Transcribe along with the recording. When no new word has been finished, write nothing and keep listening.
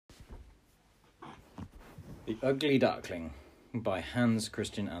The Ugly Duckling by Hans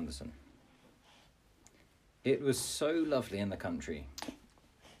Christian Andersen. It was so lovely in the country.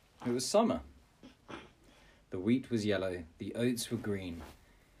 It was summer. The wheat was yellow, the oats were green.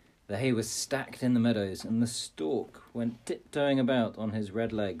 The hay was stacked in the meadows, and the stork went tiptoeing about on his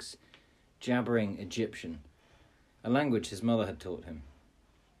red legs, jabbering Egyptian, a language his mother had taught him.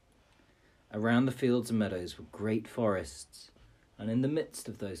 Around the fields and meadows were great forests, and in the midst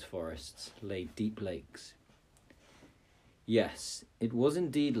of those forests lay deep lakes. Yes, it was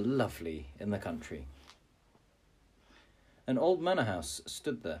indeed lovely in the country. An old manor house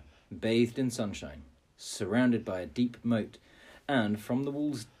stood there, bathed in sunshine, surrounded by a deep moat, and from the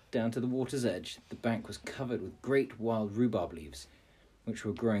walls down to the water's edge, the bank was covered with great wild rhubarb leaves, which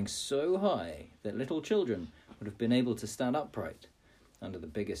were growing so high that little children would have been able to stand upright under the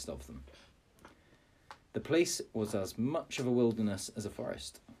biggest of them. The place was as much of a wilderness as a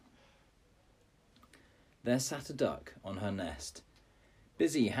forest. There sat a duck on her nest,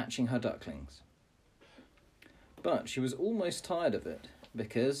 busy hatching her ducklings. But she was almost tired of it,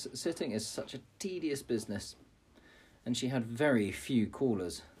 because sitting is such a tedious business, and she had very few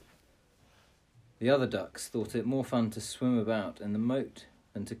callers. The other ducks thought it more fun to swim about in the moat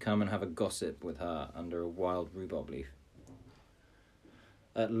than to come and have a gossip with her under a wild rhubarb leaf.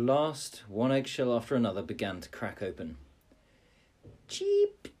 At last, one eggshell after another began to crack open.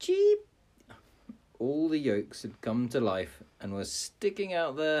 Cheep, cheep! All the yolks had come to life and were sticking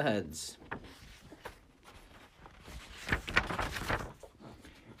out their heads.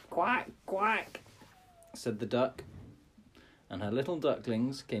 Quack, quack, said the duck, and her little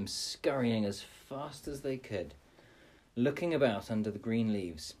ducklings came scurrying as fast as they could, looking about under the green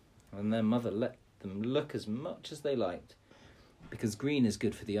leaves, and their mother let them look as much as they liked, because green is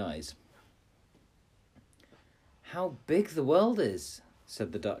good for the eyes. How big the world is,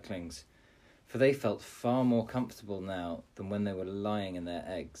 said the ducklings, for they felt far more comfortable now than when they were lying in their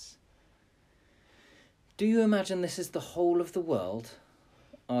eggs. Do you imagine this is the whole of the world?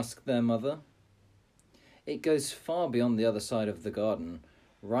 Asked their mother. It goes far beyond the other side of the garden,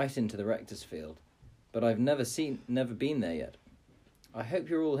 right into the rector's field, but I've never been there yet. I hope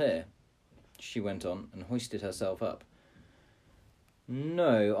you're all here, she went on, and hoisted herself up.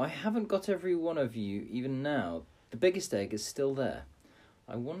 No, I haven't got every one of you even now. The biggest egg is still there.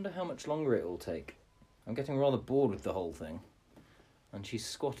 I wonder how much longer it will take. I'm getting rather bored with the whole thing. And she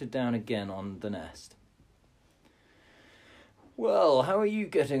squatted down again on the nest. Well, how are you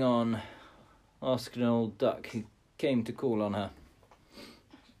getting on? Asked an old duck who came to call on her.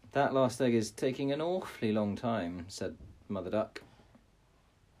 That last egg is taking an awfully long time, said Mother Duck.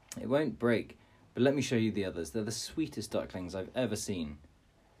 It won't break, but let me show you the others. They're the sweetest ducklings I've ever seen.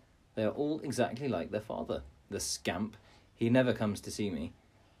 They are all exactly like their father, the scamp. He never comes to see me.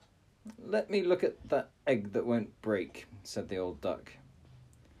 Let me look at that egg that won't break, said the old duck.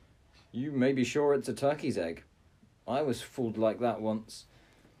 You may be sure it's a turkey's egg. I was fooled like that once.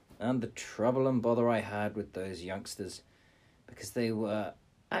 And the trouble and bother I had with those youngsters, because they were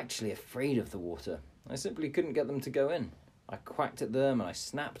actually afraid of the water. I simply couldn't get them to go in. I quacked at them and I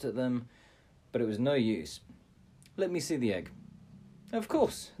snapped at them, but it was no use. Let me see the egg. Of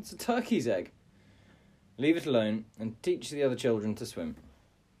course, it's a turkey's egg. Leave it alone and teach the other children to swim.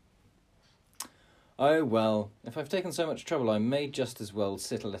 Oh, well, if I've taken so much trouble, I may just as well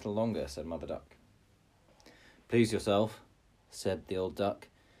sit a little longer, said Mother Duck. Please yourself, said the old duck,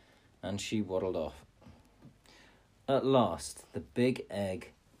 and she waddled off. At last, the big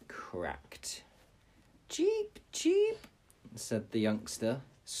egg cracked. Cheep, cheep, said the youngster,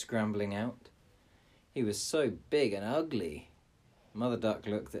 scrambling out. He was so big and ugly. Mother Duck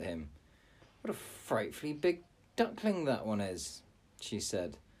looked at him. What a frightfully big duckling that one is, she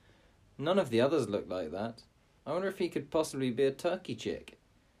said. None of the others look like that. I wonder if he could possibly be a turkey chick.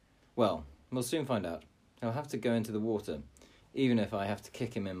 Well, we'll soon find out. He'll have to go into the water, even if I have to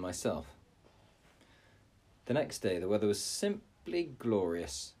kick him in myself. The next day the weather was simply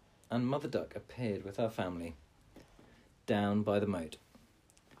glorious, and Mother Duck appeared with her family down by the moat.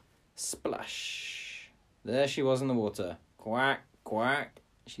 Splash! There she was in the water. Quack, quack,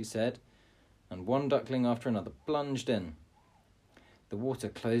 she said, and one duckling after another plunged in. The water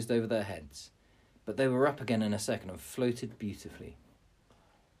closed over their heads, but they were up again in a second and floated beautifully.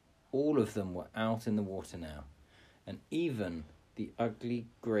 All of them were out in the water now, and even the ugly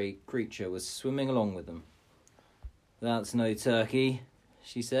grey creature was swimming along with them. That's no turkey,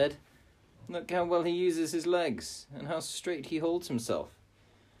 she said. Look how well he uses his legs, and how straight he holds himself.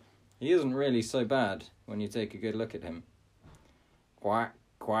 He isn't really so bad when you take a good look at him. Quack,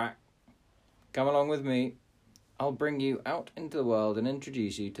 quack. Come along with me. I'll bring you out into the world and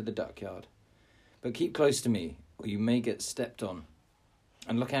introduce you to the duckyard. But keep close to me, or you may get stepped on.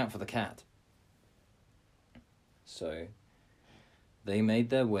 And look out for the cat." So they made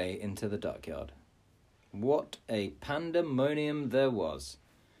their way into the duckyard. What a pandemonium there was.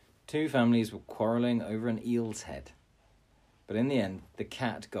 2 families were quarrelling over an eel's head. But in the end, the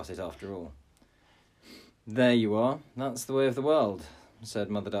cat got it after all. "There you are. That's the way of the world," said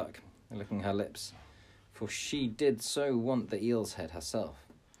Mother Duck, licking her lips, for she did so want the eel's head herself.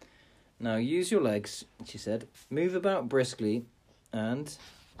 "Now use your legs," she said. "Move about briskly and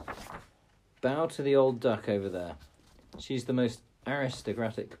bow to the old duck over there. She's the most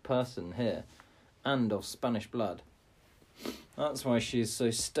aristocratic person here, and of Spanish blood. That's why she is so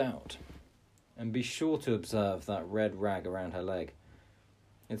stout. And be sure to observe that red rag around her leg.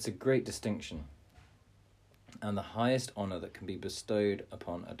 It's a great distinction, and the highest honour that can be bestowed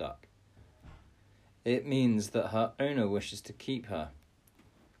upon a duck. It means that her owner wishes to keep her,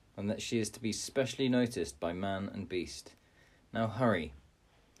 and that she is to be specially noticed by man and beast. Now hurry.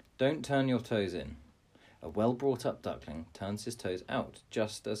 Don't turn your toes in. A well-brought-up duckling turns his toes out,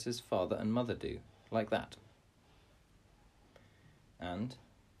 just as his father and mother do, like that." And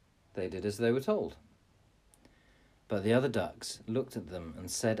they did as they were told. But the other ducks looked at them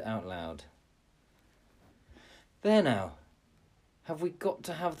and said out loud, "There now, have we got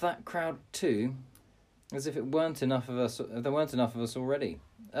to have that crowd too? As if there weren't enough of us already.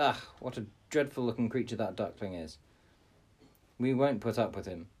 Ugh, what a dreadful-looking creature that duckling is. We won't put up with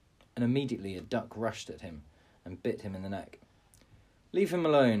him." And immediately a duck rushed at him and bit him in the neck. "Leave him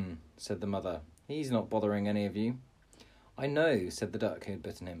alone," said the mother. "He's not bothering any of you." "I know," said the duck who had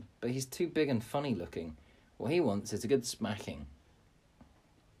bitten him, "but he's too big and funny-looking. What he wants is a good smacking."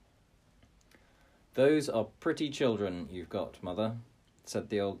 "Those are pretty children you've got, Mother," said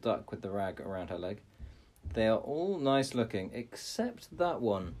the old duck with the rag around her leg. "They are all nice-looking, except that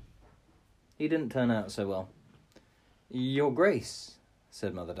one. He didn't turn out so well." "Your Grace,"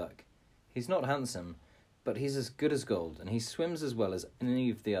 said Mother Duck, "he's not handsome, but he's as good as gold, and he swims as well as any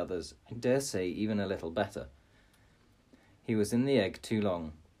of the others, I dare say even a little better. He was in the egg too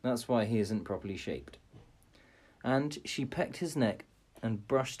long, that's why he isn't properly shaped." And she pecked his neck and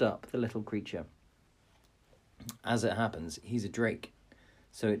brushed up the little creature. "As it happens, he's a drake,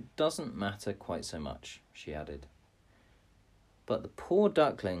 so it doesn't matter quite so much," she added. But the poor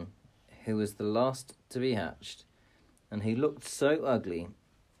duckling, who was the last to be hatched, and he looked so ugly,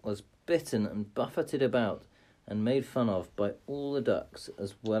 was bitten and buffeted about and made fun of by all the ducks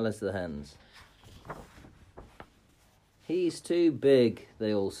as well as the hens. "He's too big,"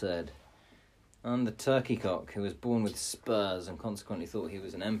 they all said. And the turkey cock, who was born with spurs and consequently thought he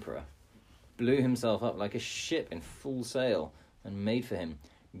was an emperor, blew himself up like a ship in full sail and made for him,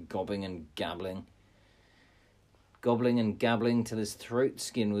 gobbling and gabbling till his throat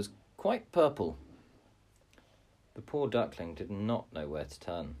skin was quite purple. The poor duckling did not know where to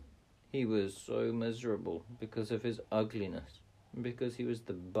turn. He was so miserable because of his ugliness, and because he was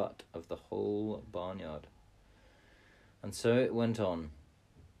the butt of the whole barnyard. And so it went on,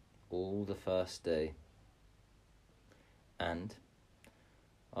 all the first day. And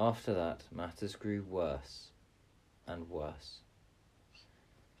after that, matters grew worse and worse.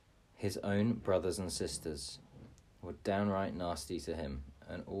 His own brothers and sisters were downright nasty to him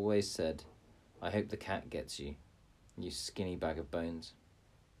and always said, "I hope the cat gets you, you skinny bag of bones."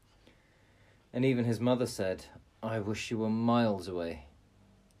 And even his mother said, "I wish you were miles away."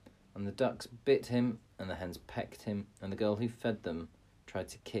 And the ducks bit him, and the hens pecked him, and the girl who fed them tried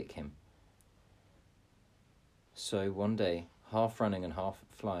to kick him. So one day, half running and half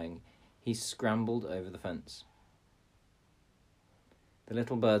flying, he scrambled over the fence. The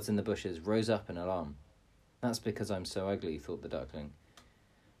little birds in the bushes rose up in alarm. "That's because I'm so ugly," thought the duckling,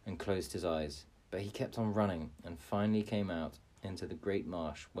 and closed his eyes. But he kept on running and finally came out into the great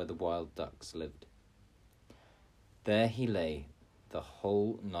marsh where the wild ducks lived. There he lay the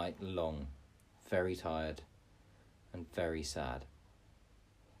whole night long, very tired and very sad.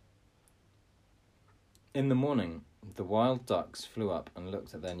 In the morning, the wild ducks flew up and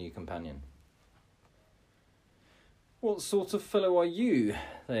looked at their new companion. "What sort of fellow are you?"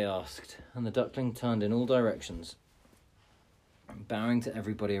 they asked, and the duckling turned in all directions, bowing to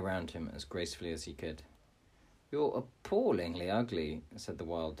everybody around him as gracefully as he could. "You're appallingly ugly," said the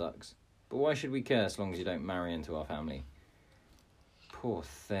wild ducks, "but why should we care so long as you don't marry into our family?" Poor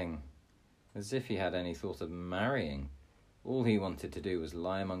thing, as if he had any thought of marrying. All he wanted to do was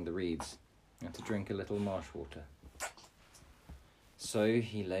lie among the reeds and to drink a little marsh water. So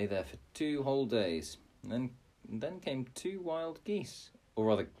he lay there for 2 whole days, and then came 2 wild geese, or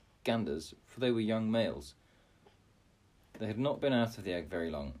rather ganders, for they were young males. They had not been out of the egg very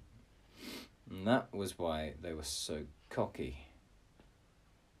long. And that was why they were so cocky.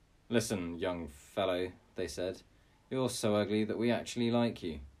 "Listen, young fellow," they said, "you're so ugly that we actually like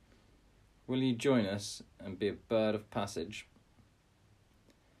you. Will you join us and be a bird of passage?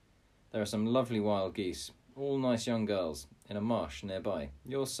 There are some lovely wild geese, all nice young girls, in a marsh nearby.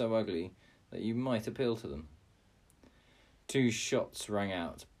 You're so ugly that you might appeal to them." 2 shots rang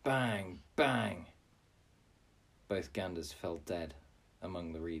out. Bang! Bang! Both ganders fell dead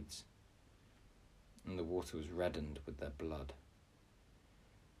among the reeds, and the water was reddened with their blood.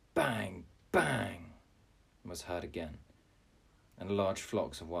 Bang! Bang! Was heard again, and large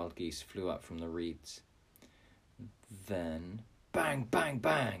flocks of wild geese flew up from the reeds. Then, bang! Bang!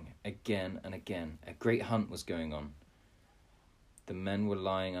 Bang! Again and again. A great hunt was going on. The men were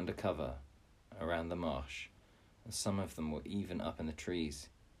lying under cover around the marsh, and some of them were even up in the trees.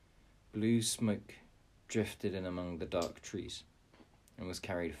 Blue smoke drifted in among the dark trees and was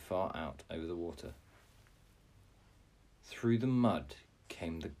carried far out over the water. Through the mud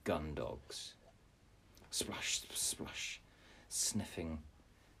came the gun dogs. Splush, splush, sniffing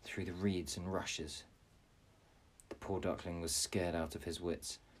through the reeds and rushes. The poor duckling was scared out of his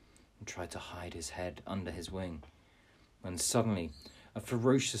wits and tried to hide his head under his wing, when suddenly a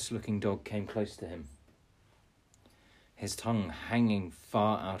ferocious-looking dog came close to him, his tongue hanging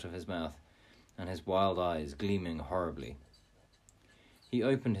far out of his mouth and his wild eyes gleaming horribly. He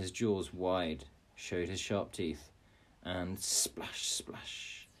opened his jaws wide, showed his sharp teeth, and splash,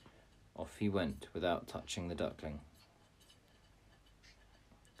 splash, off he went without touching the duckling.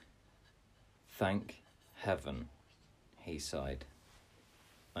 "Thank heaven," he sighed.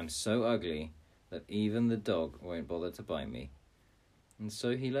 "I'm so ugly that even the dog won't bother to bite me." And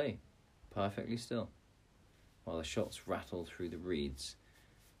so he lay, perfectly still, while the shots rattled through the reeds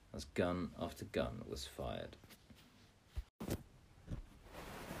as gun after gun was fired.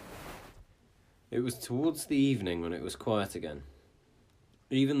 It was towards the evening when it was quiet again.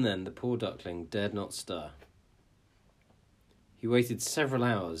 Even then the poor duckling dared not stir. He waited several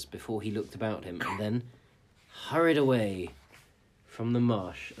hours before he looked about him, and then hurried away from the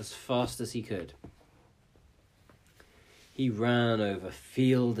marsh as fast as he could. He ran over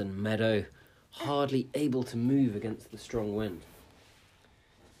field and meadow, hardly able to move against the strong wind.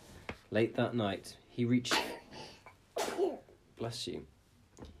 Late that night, he reached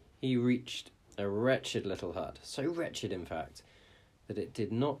a wretched little hut, so wretched, in fact, that it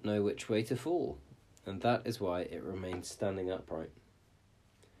did not know which way to fall, and that is why it remained standing upright.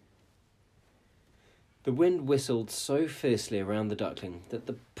 The wind whistled so fiercely around the duckling that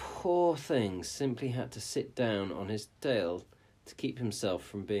the poor thing simply had to sit down on his tail to keep himself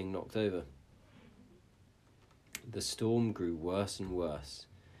from being knocked over. The storm grew worse and worse.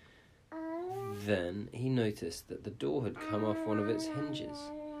 Then he noticed that the door had come off one of its hinges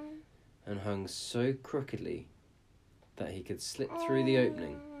and hung so crookedly that he could slip through the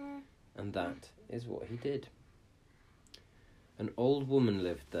opening, and that is what he did. An old woman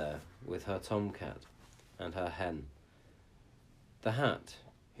lived there with her tomcat and her hen. The hat,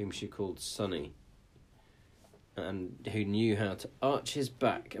 whom she called Sonny, and who knew how to arch his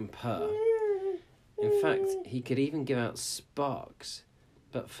back and purr. In fact, he could even give out sparks,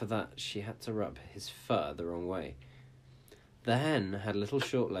 but for that she had to rub his fur the wrong way. The hen had little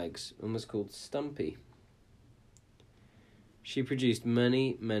short legs and was called Stumpy. She produced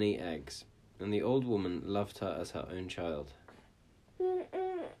many, many eggs, and the old woman loved her as her own child.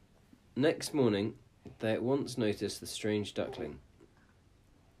 Next morning, they at once noticed the strange duckling.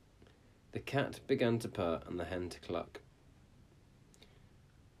 The cat began to purr and the hen to cluck.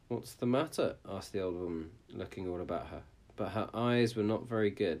 "What's the matter?" asked the old woman, looking all about her. But her eyes were not very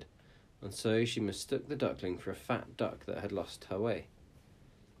good, and so she mistook the duckling for a fat duck that had lost her way.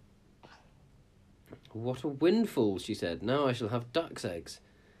 "What a windfall," she said. "Now I shall have duck's eggs.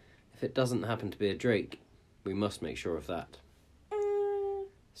 If it doesn't happen to be a drake, we must make sure of that."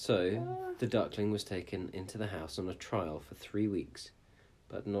 So the duckling was taken into the house on a trial for 3 weeks,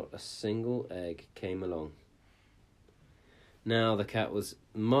 but not a single egg came along. Now the cat was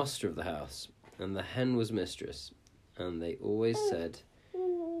master of the house, and the hen was mistress, and they always said,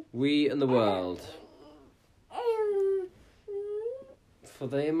 "We and the world," for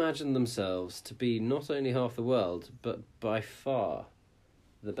they imagined themselves to be not only half the world, but by far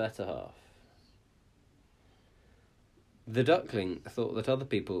the better half. The duckling thought that other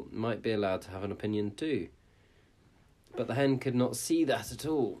people might be allowed to have an opinion too, but the hen could not see that at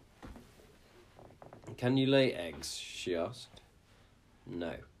all. "Can you lay eggs?" she asked.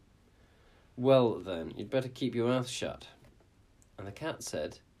 "No." "Well then, you'd better keep your mouth shut." And the cat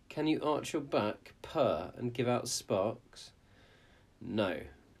said, "Can you arch your back, purr, and give out sparks?" "No."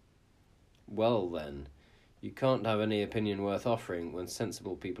 Well then, you can't have any opinion worth offering when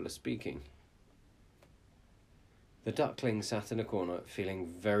sensible people are speaking. The duckling sat in a corner, feeling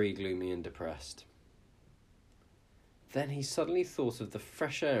very gloomy and depressed. Then he suddenly thought of the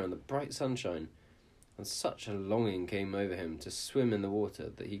fresh air and the bright sunshine, and such a longing came over him to swim in the water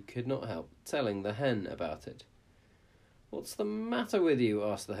that he could not help telling the hen about it. "What's the matter with you?"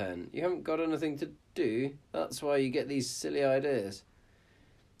 asked the hen. "You haven't got anything to do. That's why you get these silly ideas.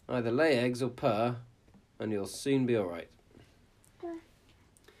 Either lay eggs or purr, and you'll soon be all right."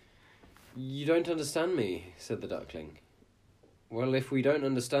 "You don't understand me," said the duckling. "Well, if we don't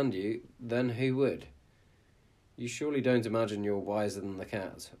understand you, then who would? You surely don't imagine you're wiser than the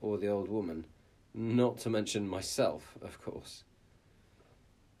cat or the old woman, not to mention myself, of course.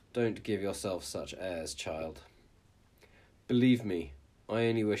 Don't give yourself such airs, child. Believe me, I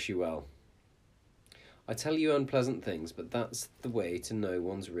only wish you well. I tell you unpleasant things, but that's the way to know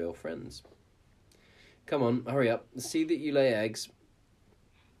one's real friends. Come on, hurry up, see that you lay eggs,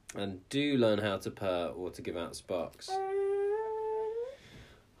 and do learn how to purr or to give out sparks."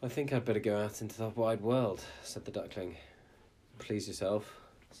 "I think I'd better go out into the wide world," said the duckling. "Please yourself,"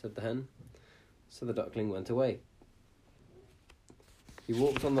 said the hen. So the duckling went away. He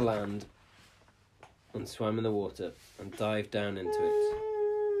walked on the land and swam in the water and dived down into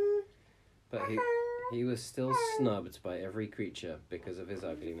it. But he was still snubbed by every creature because of his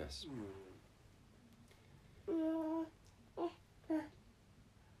ugliness.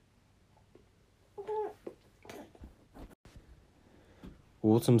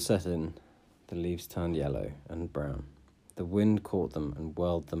 Autumn set in. The leaves turned yellow and brown. The wind caught them and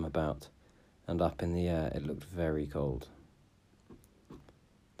whirled them about, and up in the air it looked very cold.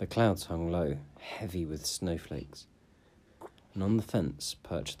 The clouds hung low, heavy with snowflakes, and on the fence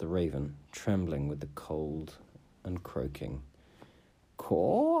perched the raven, trembling with the cold and croaking,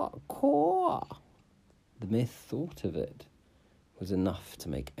 "Caw, caw." The mere thought of it was enough to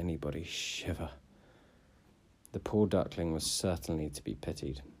make anybody shiver. The poor duckling was certainly to be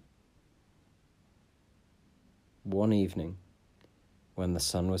pitied. One evening, when the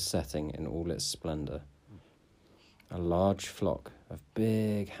sun was setting in all its splendour, a large flock of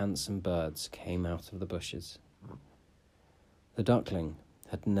big, handsome birds came out of the bushes. The duckling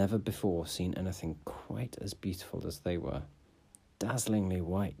had never before seen anything quite as beautiful as they were, dazzlingly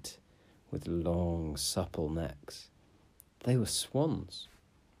white, with long, supple necks. They were swans.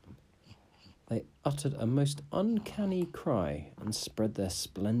 They uttered a most uncanny cry and spread their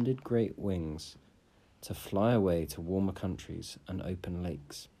splendid great wings to fly away to warmer countries and open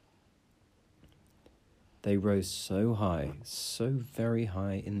lakes. They rose so high, so very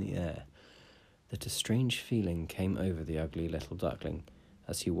high in the air, that a strange feeling came over the ugly little duckling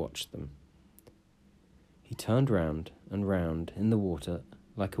as he watched them. He turned round and round in the water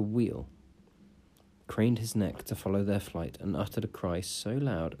like a wheel, craned his neck to follow their flight, and uttered a cry so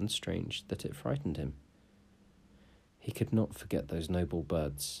loud and strange that it frightened him. He could not forget those noble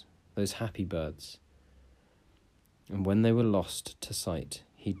birds, those happy birds, and when they were lost to sight,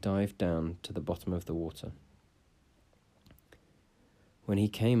 he dived down to the bottom of the water. When he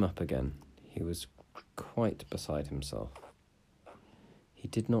came up again, he was quite beside himself. He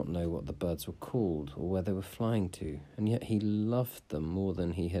did not know what the birds were called or where they were flying to, and yet he loved them more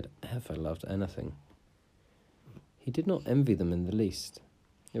than he had ever loved anything. He did not envy them in the least.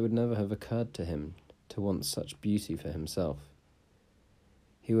 It would never have occurred to him to want such beauty for himself.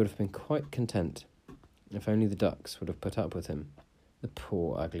 He would have been quite content if only the ducks would have put up with him, the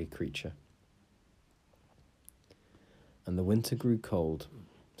poor ugly creature. And the winter grew cold,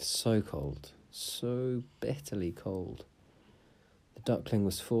 so bitterly cold. The duckling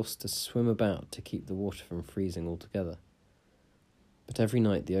was forced to swim about to keep the water from freezing altogether. But every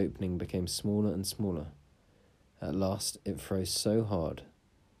night the opening became smaller and smaller. At last it froze so hard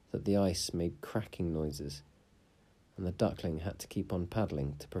that the ice made cracking noises, and the duckling had to keep on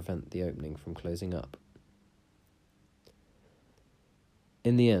paddling to prevent the opening from closing up.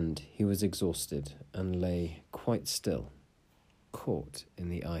 In the end, he was exhausted and lay quite still, caught in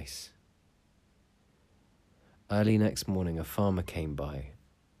the ice. Early next morning a farmer came by,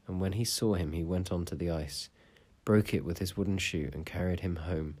 and when he saw him he went onto the ice, broke it with his wooden shoe and carried him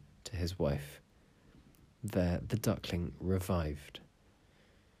home to his wife. There the duckling revived.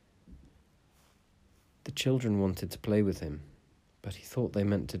 The children wanted to play with him, but he thought they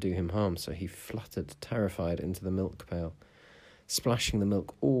meant to do him harm, so he fluttered, terrified, into the milk pail, splashing the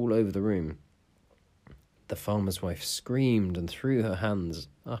milk all over the room. The farmer's wife screamed and threw her hands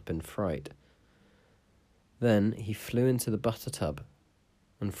up in fright. Then he flew into the butter tub,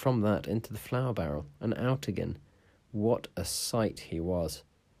 and from that into the flour barrel, and out again. What a sight he was!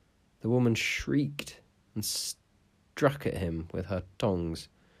 The woman shrieked and struck at him with her tongs.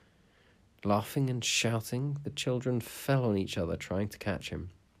 Laughing and shouting, the children fell on each other trying to catch him.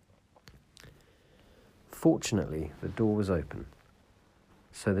 Fortunately, the door was open,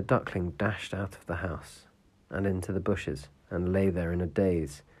 so the duckling dashed out of the house and into the bushes and lay there in a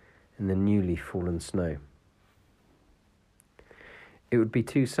daze in the newly fallen snow. It would be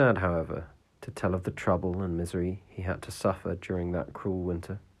too sad, however, to tell of the trouble and misery he had to suffer during that cruel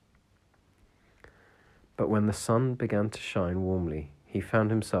winter. But when the sun began to shine warmly, he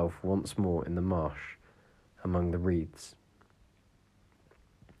found himself once more in the marsh among the reeds.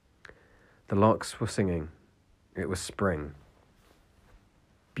 The larks were singing. It was spring.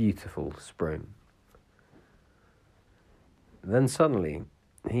 Beautiful spring. Then suddenly,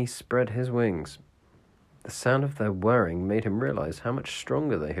 he spread his wings. The sound of their whirring made him realize how much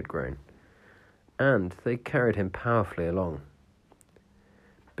stronger they had grown, and they carried him powerfully along.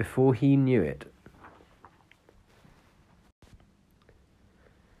 Before he knew it,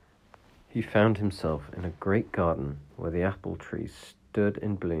 he found himself in a great garden where the apple trees stood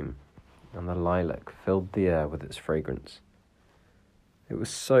in bloom and the lilac filled the air with its fragrance. It was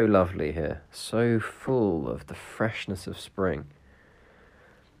so lovely here, so full of the freshness of spring.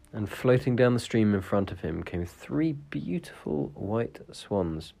 And floating down the stream in front of him came 3 beautiful white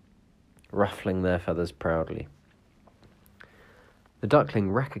swans, ruffling their feathers proudly. The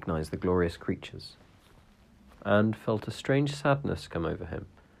duckling recognized the glorious creatures and felt a strange sadness come over him.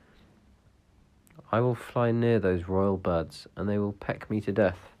 I will fly near those royal birds, and they will peck me to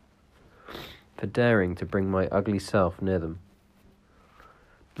death for daring to bring my ugly self near them.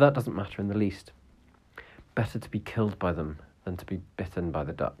 But that doesn't matter in the least. Better to be killed by them than to be bitten by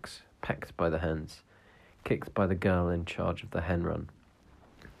the ducks, pecked by the hens, kicked by the girl in charge of the hen run,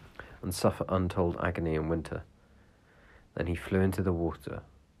 and suffer untold agony in winter. Then he flew into the water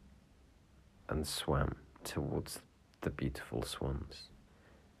and swam towards the beautiful swans.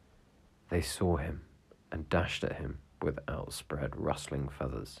 They saw him and dashed at him with outspread, rustling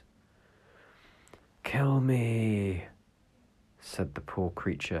feathers. "Kill me," said the poor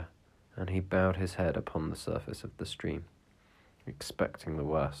creature, and he bowed his head upon the surface of the stream, expecting the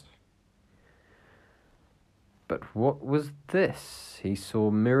worst. But what was this he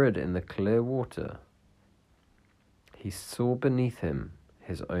saw mirrored in the clear water? He saw beneath him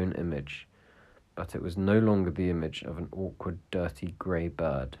his own image, but it was no longer the image of an awkward, dirty grey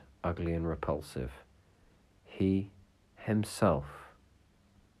bird, ugly and repulsive. He himself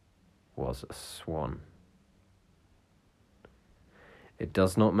was a swan. It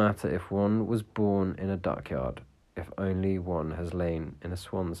does not matter if one was born in a duckyard, if only one has lain in a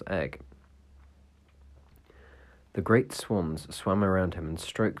swan's egg. The great swans swam around him and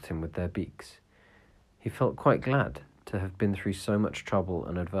stroked him with their beaks. He felt quite glad to have been through so much trouble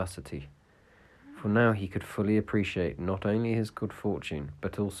and adversity, for now he could fully appreciate not only his good fortune,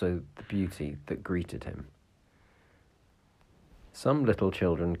 but also the beauty that greeted him. Some little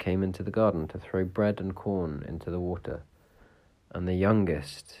children came into the garden to throw bread and corn into the water, and the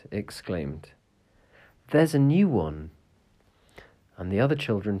youngest exclaimed, "There's a new one!" And the other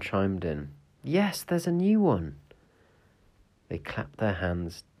children chimed in, "Yes, there's a new one!" They clapped their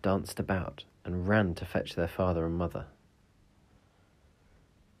hands, danced about, and ran to fetch their father and mother.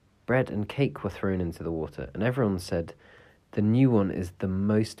 Bread and cake were thrown into the water, and everyone said, "The new one is the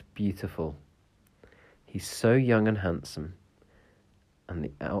most beautiful. He's so young and handsome."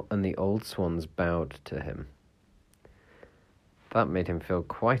 And the old swans bowed to him. That made him feel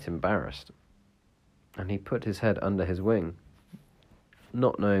quite embarrassed, and he put his head under his wing,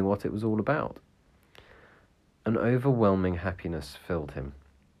 not knowing what it was all about. An overwhelming happiness filled him.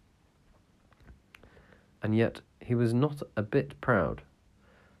 And yet he was not a bit proud,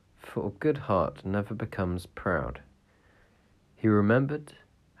 for a good heart never becomes proud. He remembered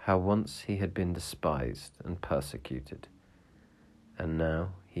how once he had been despised and persecuted, and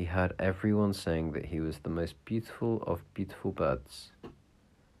now he heard everyone saying that he was the most beautiful of beautiful birds.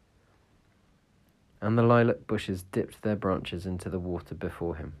 And the lilac bushes dipped their branches into the water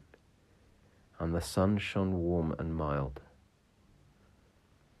before him, and the sun shone warm and mild.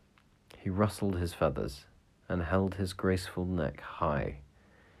 He rustled his feathers and held his graceful neck high,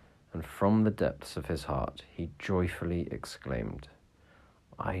 and from the depths of his heart he joyfully exclaimed,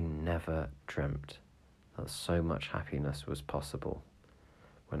 "I never dreamt that so much happiness was possible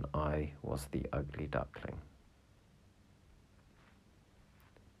when I was the ugly duckling."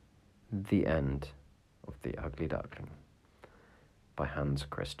 The End of The Ugly Duckling by Hans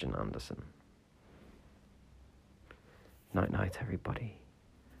Christian Andersen. Night-night, everybody.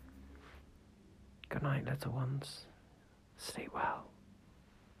 Good night, little ones. Sleep well.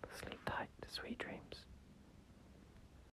 Sleep like the sweet